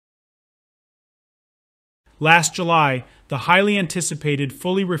Last July, the highly anticipated,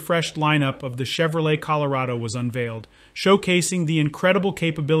 fully refreshed lineup of the Chevrolet Colorado was unveiled, showcasing the incredible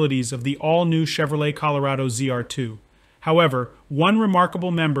capabilities of the all-new Chevrolet Colorado ZR2. However, one remarkable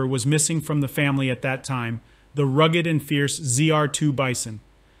member was missing from the family at that time, the rugged and fierce ZR2 Bison.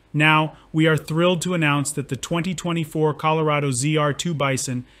 Now, we are thrilled to announce that the 2024 Colorado ZR2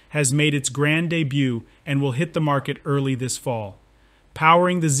 Bison has made its grand debut and will hit the market early this fall.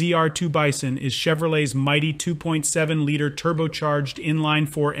 Powering the ZR2 Bison is Chevrolet's mighty 2.7-liter turbocharged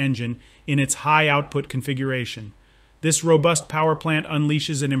inline-4 engine in its high-output configuration. This robust power plant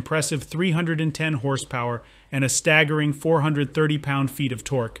unleashes an impressive 310 horsepower and a staggering 430 pound-feet of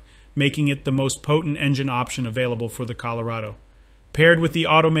torque, making it the most potent engine option available for the Colorado. Paired with the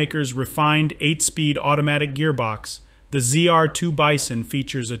automaker's refined 8-speed automatic gearbox, the ZR2 Bison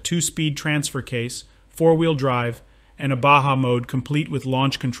features a 2-speed transfer case, 4-wheel drive, and a Baja mode complete with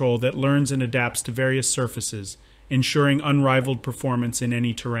launch control that learns and adapts to various surfaces, ensuring unrivaled performance in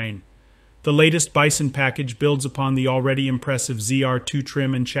any terrain. The latest Bison package builds upon the already impressive ZR2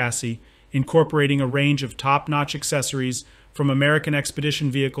 trim and chassis, incorporating a range of top-notch accessories from American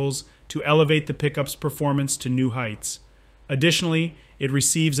Expedition vehicles to elevate the pickup's performance to new heights. Additionally, it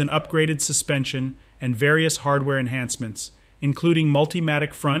receives an upgraded suspension and various hardware enhancements, including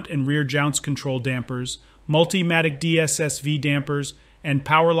Multimatic front and rear jounce control dampers, Multimatic DSSV dampers, and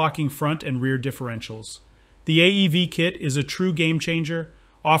power-locking front and rear differentials. The AEV kit is a true game-changer,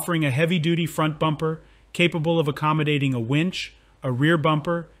 offering a heavy-duty front bumper capable of accommodating a winch, a rear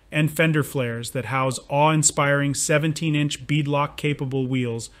bumper, and fender flares that house awe-inspiring 17-inch beadlock-capable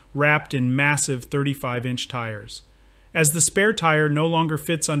wheels wrapped in massive 35-inch tires. As the spare tire no longer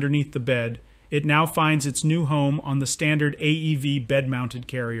fits underneath the bed, it now finds its new home on the standard AEV bed-mounted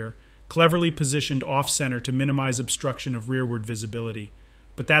carrier, cleverly positioned off-center to minimize obstruction of rearward visibility.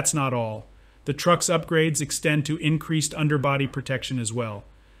 But that's not all. The truck's upgrades extend to increased underbody protection as well.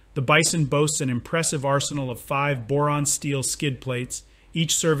 The Bison boasts an impressive arsenal of 5 boron steel skid plates,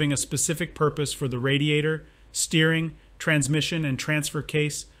 each serving a specific purpose for the radiator, steering, transmission and transfer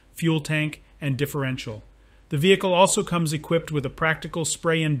case, fuel tank, and differential. The vehicle also comes equipped with a practical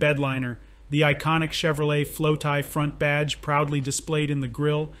spray-in bed liner, the iconic Chevrolet Flowtie front badge proudly displayed in the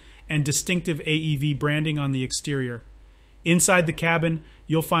grille, and distinctive AEV branding on the exterior. Inside the cabin,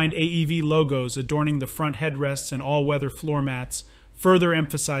 you'll find AEV logos adorning the front headrests and all-weather floor mats, further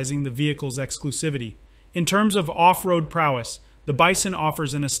emphasizing the vehicle's exclusivity. In terms of off-road prowess, the Bison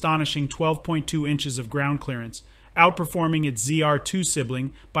offers an astonishing 12.2 inches of ground clearance, outperforming its ZR2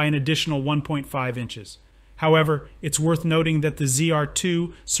 sibling by an additional 1.5 inches. However, it's worth noting that the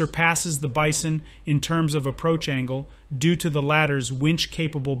ZR2 surpasses the Bison in terms of approach angle due to the latter's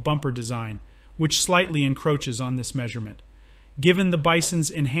winch-capable bumper design, which slightly encroaches on this measurement. Given the Bison's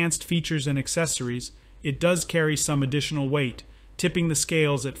enhanced features and accessories, it does carry some additional weight, tipping the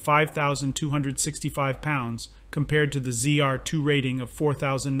scales at 5,265 pounds compared to the ZR2 rating of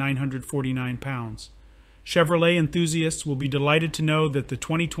 4,949 pounds. Chevrolet enthusiasts will be delighted to know that the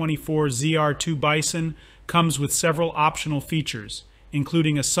 2024 ZR2 Bison comes with several optional features,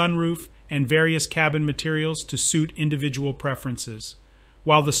 including a sunroof and various cabin materials to suit individual preferences.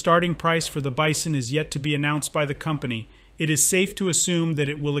 While the starting price for the Bison is yet to be announced by the company, it is safe to assume that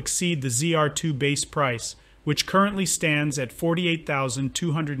it will exceed the ZR2 base price, which currently stands at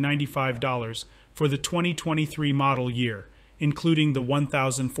 $48,295 for the 2023 model year, including the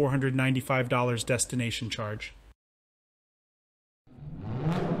 $1,495 destination charge.